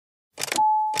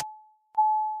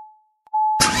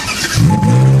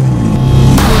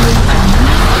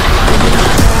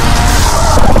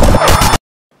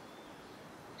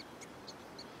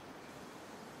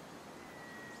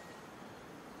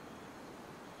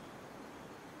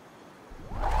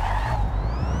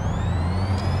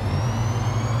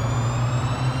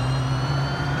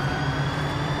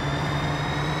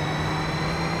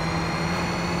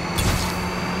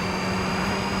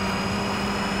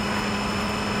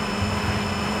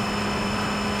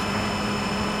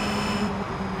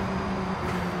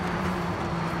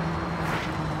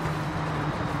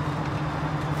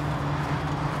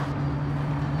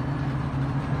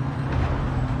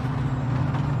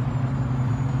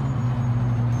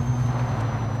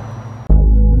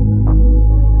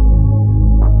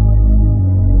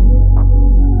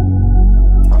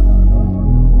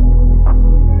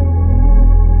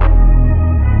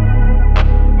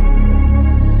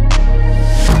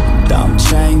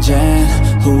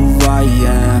changing who I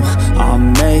am.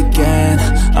 I'm making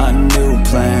a new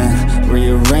plan,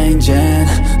 rearranging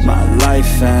my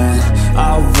life, and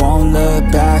I won't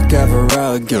look back ever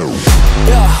again.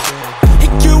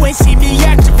 You ain't see me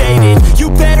activated. You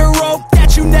better hope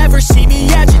that you never see me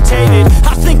agitated.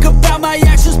 I think about my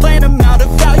actions, plan them out,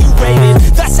 evaluated.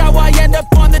 That's how I end up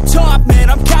on the top, man,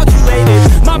 I'm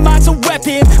calculated. My mind's a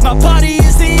weapon, my body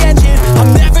is the engine.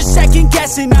 I'm never second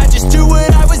guessing, I just do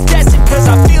what I was destined. Cause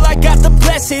I feel I got the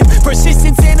blessing,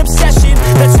 persistence and obsession.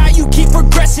 That's how you keep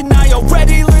progressing, I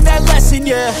already learned that lesson,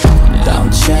 yeah.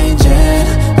 I'm changing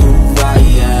who I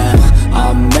am.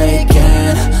 I'm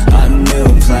making a new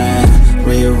plan,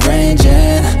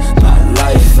 rearranging my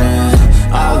life, and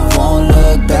I won't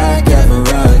look back ever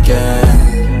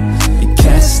again. You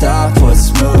can't stop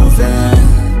what's moving,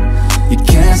 you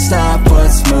can't stop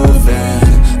what's moving.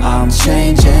 I'm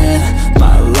changing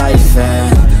my life,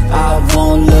 and I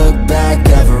won't look back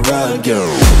ever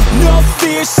again. No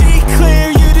fear, see clear,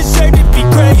 you deserve to be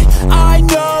great. I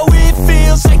know it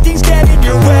feels like things get in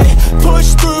your way.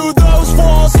 Push through those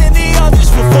walls and the others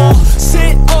will fall.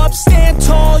 Sit up, stand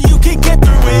tall, you can get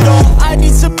through it all. I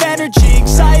need some energy,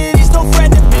 anxiety's no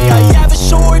friend to me. I have a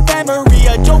short memory,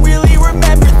 I don't really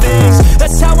remember things.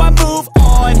 That's how I move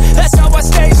on, that's how I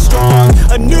stay strong.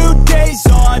 A new day's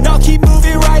on, I'll keep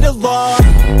moving right along.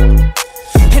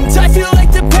 And I feel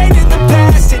like the pain in the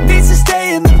past, it needs to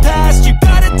stay in the past. You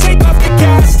gotta take off the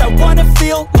cast. I wanna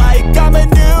feel like I'm a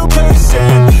new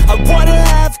person. I wanna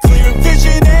have clear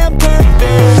vision and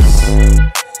purpose.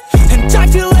 And I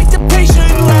feel like the pain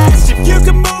shouldn't last. If you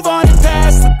can move on and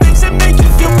past the things that make you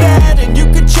feel bad, and you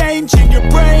can change in your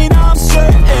brain, I'm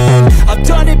certain. I've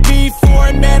done it before,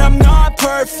 and man, I'm not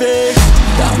perfect.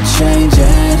 I'm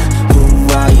changing who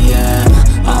I am.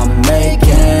 I'm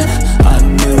making a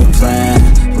new plan,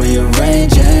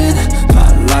 rearranging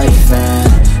my life, and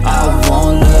I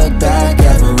won't look back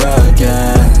ever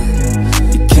again.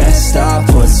 You can't stop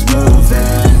what's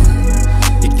moving,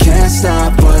 you can't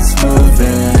stop what's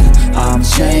moving. I'm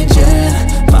changing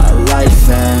my life,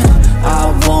 and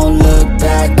I won't look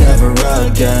back ever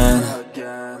again.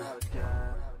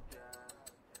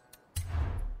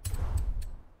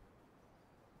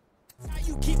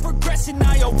 You keep progressing,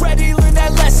 I already learned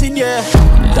that lesson, yeah.